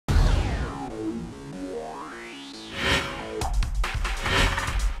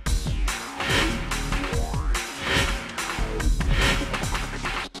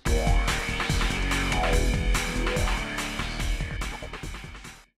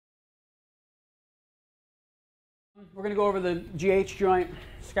We're going to go over the GH joint,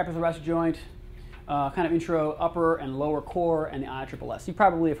 scapulothoracic joint, kind of intro upper and lower core, and the ISSS. You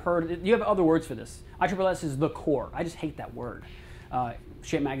probably have heard it. You have other words for this. ISSS is the core. I just hate that word.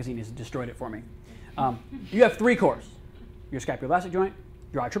 Shape Magazine has destroyed it for me. You have three cores: your scapulothoracic joint,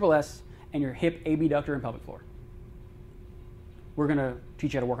 your ISSS, and your hip abductor and pelvic floor. We're going to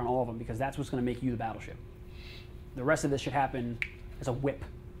teach you how to work on all of them because that's what's going to make you the battleship. The rest of this should happen as a whip.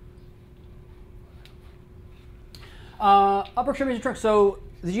 Upper extremities and trunk. So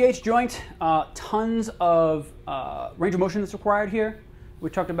the GH joint, tons of range of motion that's required here.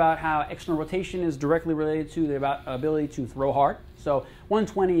 We talked about how external rotation is directly related to the ability to throw hard. So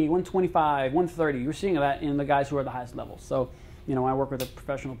 120, 125, 130, you're seeing that in the guys who are at the highest levels. So, you know, when I work with a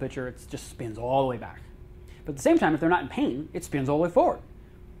professional pitcher, it just spins all the way back. But at the same time, if they're not in pain, it spins all the way forward.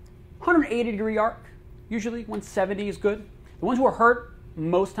 180-degree arc, usually 170 is good. The ones who are hurt,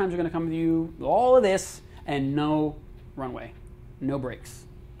 most times are going to come to you with all of this and no runway, no brakes.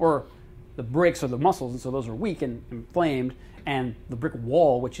 Or the brakes are the muscles, and so those are weak and inflamed, and the brick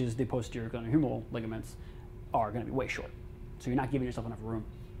wall, which is the posterior glenohumeral ligaments, are going to be way short. So you're not giving yourself enough room.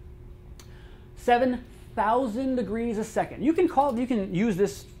 7,000 degrees a second. You can use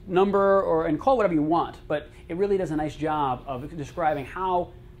this number and call whatever you want, but it really does a nice job of describing how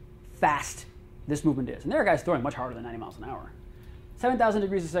fast this movement is. And there are guys throwing much harder than 90 miles an hour. 7,000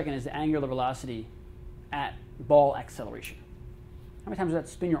 degrees a second is the angular velocity at ball acceleration. How many times does that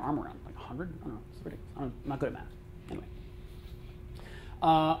spin your arm around? Like 100? I don't know. It's ridiculous. I'm not good at math. Anyway.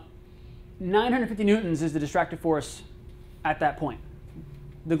 950 newtons is the distractive force at that point.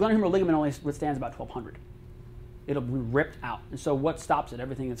 The glenohumeral ligament only withstands about 1,200. It'll be ripped out. And so what stops it?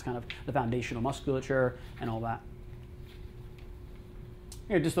 Everything that's kind of the foundational musculature and all that.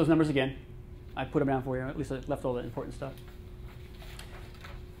 Here, just those numbers again. I put them down for you. At least I left all the important stuff.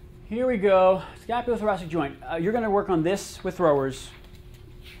 Here we go. Scapulothoracic joint. You're going to work on this with throwers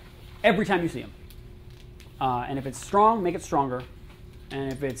every time you see them. And if it's strong, make it stronger.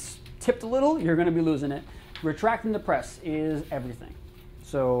 And if it's tipped a little, you're going to be losing it. Retracting the press is everything.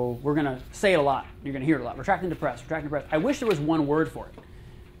 So we're going to say it a lot. You're going to hear it a lot. Retracting the press, retracting the press. I wish there was one word for it.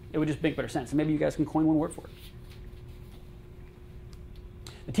 It would just make better sense. And maybe you guys can coin one word for it.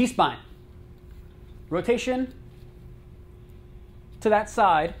 The T-spine. Rotation to that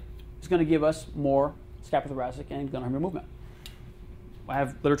side is going to give us more scapulothoracic and glenohumeral movement. I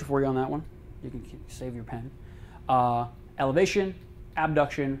have literature for you on that one. You can save your pen. Elevation,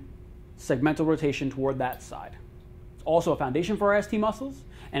 abduction, segmental rotation toward that side. It's also a foundation for our ST muscles,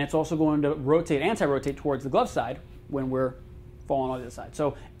 and it's also going to rotate, anti-rotate towards the glove side when we're falling on the other side.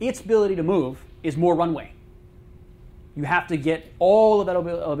 So its ability to move is more runway. You have to get all of that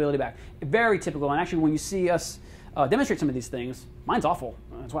ability back. Very typical, and actually when you see us demonstrate some of these things, mine's awful.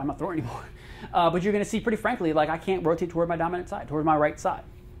 That's why I'm not throwing anymore. But you're going to see pretty frankly, like I can't rotate toward my dominant side, toward my right side.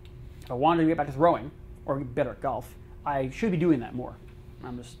 If I wanted to get back to throwing, or get better at golf, I should be doing that more.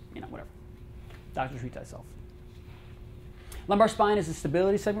 I'm just, you know, whatever. Doctor, treat thyself. Lumbar spine is the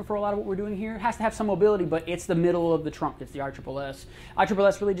stability segment for a lot of what we're doing here. It has to have some mobility, but it's the middle of the trunk. It's the ISSS.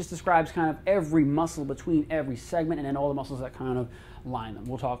 ISSS really just describes kind of every muscle between every segment and then all the muscles that kind of line them.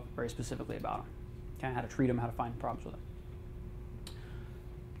 We'll talk very specifically about them. Okay, how to treat them, how to find problems with them.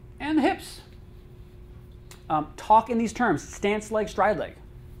 And the hips. Talk in these terms. Stance leg, stride leg.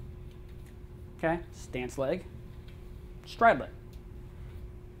 Okay, stance leg, stride leg.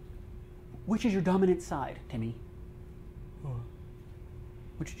 Which is your dominant side, Timmy?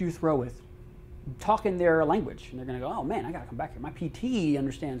 Which do you throw with? Talk in their language, and they're going to go, oh man, I got to come back here. My PT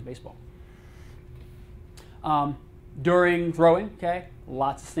understands baseball. During throwing, okay,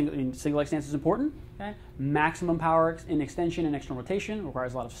 lots of single leg stance is important. Okay, maximum power in extension and external rotation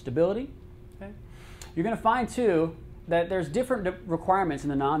requires a lot of stability. Okay, you're going to find too that there's different requirements in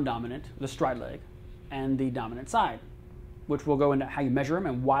the non-dominant, the stride leg, and the dominant side, which will go into how you measure them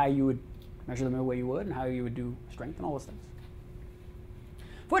and why you would measure them the way you would, and how you would do strength and all those things.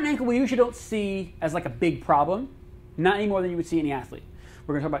 Foot and ankle we usually don't see as like a big problem, not any more than you would see any athlete.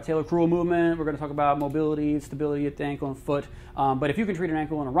 We're going to talk about Taylor-Cruel movement, we're going to talk about mobility, stability at the ankle and foot, but if you can treat an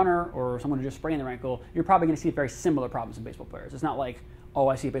ankle in a runner or someone who just sprained their ankle, you're probably going to see very similar problems in baseball players. It's not like, oh,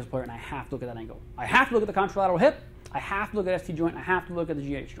 I see a baseball player and I have to look at that ankle. I have to look at the contralateral hip, I have to look at ST joint, I have to look at the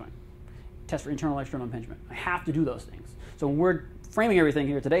GH joint. Test for internal and external impingement. I have to do those things. So when we're framing everything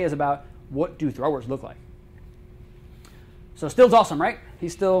here today is about what do throwers look like. So Still's awesome, right?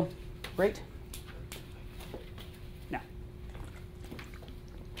 He's still great? Now,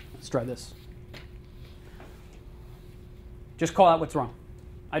 let's try this. Just call out what's wrong.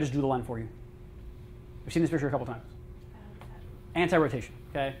 I just drew the line for you. We've seen this picture a couple times. Anti-rotation,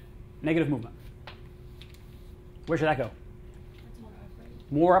 okay? Negative movement. Where should that go? That's more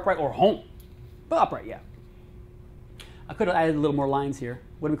upright. More upright or home? But upright, yeah. I could have added a little more lines here.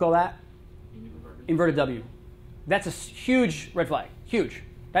 What do we call that? Inverted W. That's a huge red flag. Huge.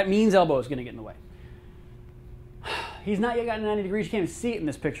 That means elbow is going to get in the way. He's not yet gotten 90 degrees. You can't even see it in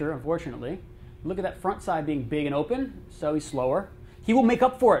this picture, unfortunately. Look at that front side being big and open, so he's slower. He will make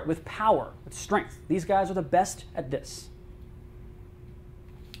up for it with power, with strength. These guys are the best at this.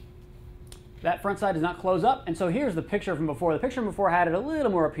 That front side does not close up, and so here's the picture from before. The picture from before had it a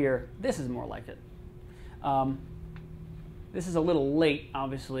little more up here. This is more like it. This is a little late,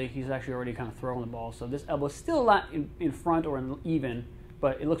 obviously. He's actually already kind of throwing the ball, so this elbow is still not in front or in even,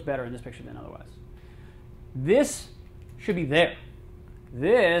 but it looks better in this picture than otherwise. This should be there.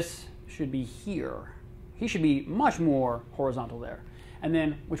 This should be here. He should be much more horizontal there. And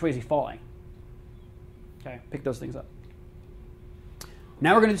then, which way is he falling? Okay, pick those things up.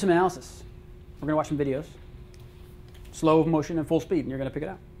 Now we're going to do some analysis. We're going to watch some videos. Slow motion and full speed, and you're going to pick it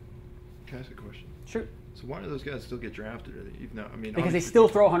out. Can I ask a question? Sure. So why do those guys still get drafted? Even though, I mean, Because they still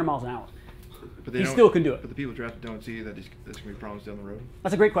throw 100 miles an hour. But he still can do it. But the people drafted don't see that there's going to be problems down the road?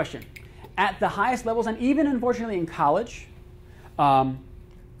 That's a great question. At the highest levels, and even unfortunately in college,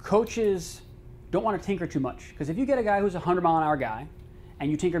 coaches don't want to tinker too much. Because if you get a guy who's a 100-mile-an-hour guy,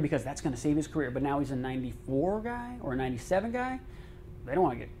 and you tinker because that's going to save his career, but now he's a 94 guy or a 97 guy, they don't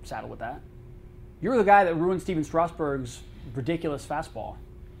want to get saddled with that. You're the guy that ruined Steven Strasburg's ridiculous fastball.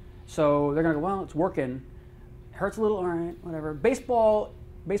 So they're going to go, well, it's working. It hurts a little, all right, whatever. Baseball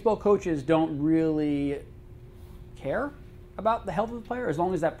coaches don't really care about the health of the player as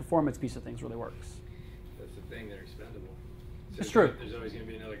long as that performance piece of things really works. That's the thing, they're expendable. So It's true. There's always going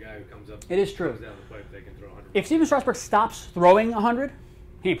to be another guy who comes up. It is true. Comes down the pipe, they can throw 100. If Steven Strasburg stops throwing 100,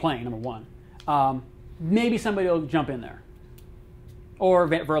 he ain't playing, number one. Maybe somebody will jump in there. Or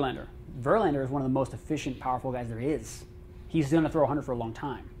Verlander. Verlander is one of the most efficient, powerful guys there is. He's going to throw 100 for a long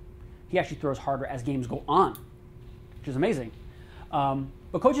time. He actually throws harder as games go on, which is amazing.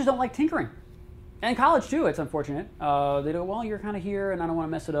 But coaches don't like tinkering. And college, too, it's unfortunate. They go, well, you're kind of here, and I don't want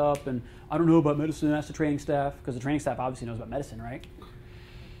to mess it up, and I don't know about medicine. That's the training staff, because the training staff obviously knows about medicine, right?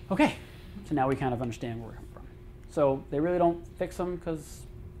 Okay, so now we kind of understand where we're coming from. So they really don't fix them because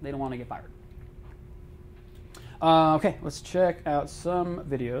they don't want to get fired. Okay, let's check out some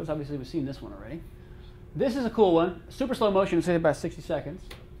videos. Obviously, we've seen this one already. This is a cool one. Super slow motion, it's about 60 seconds.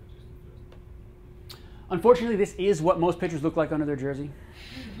 Unfortunately, this is what most pitchers look like under their jersey.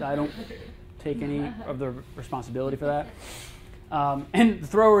 I don't take any of the responsibility for that. And the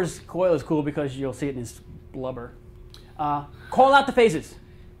thrower's coil is cool because you'll see it in his blubber. Call out the phases.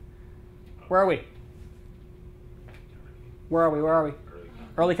 Where are we? Where are we? Where are we?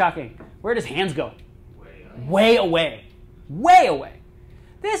 Early cocking. Where does hands go? Way away. Way away.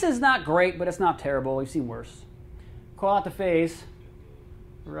 This is not great, but it's not terrible. We've seen worse. Call out the phase.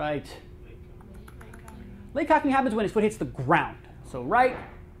 Right. Late cocking happens when his foot hits the ground. So right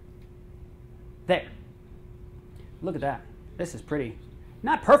there. Look at that. This is pretty.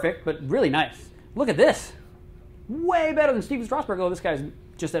 Not perfect, but really nice. Look at this. Way better than Steven Strasburg. Oh, this guy's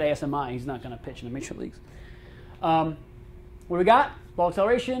just at ASMI. He's not going to pitch in the major leagues. What do we got? Ball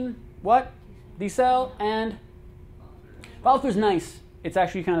acceleration. What? Decel and follow through is nice. It's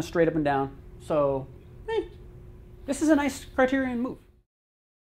actually kind of straight up and down. So, this is a nice criterion move.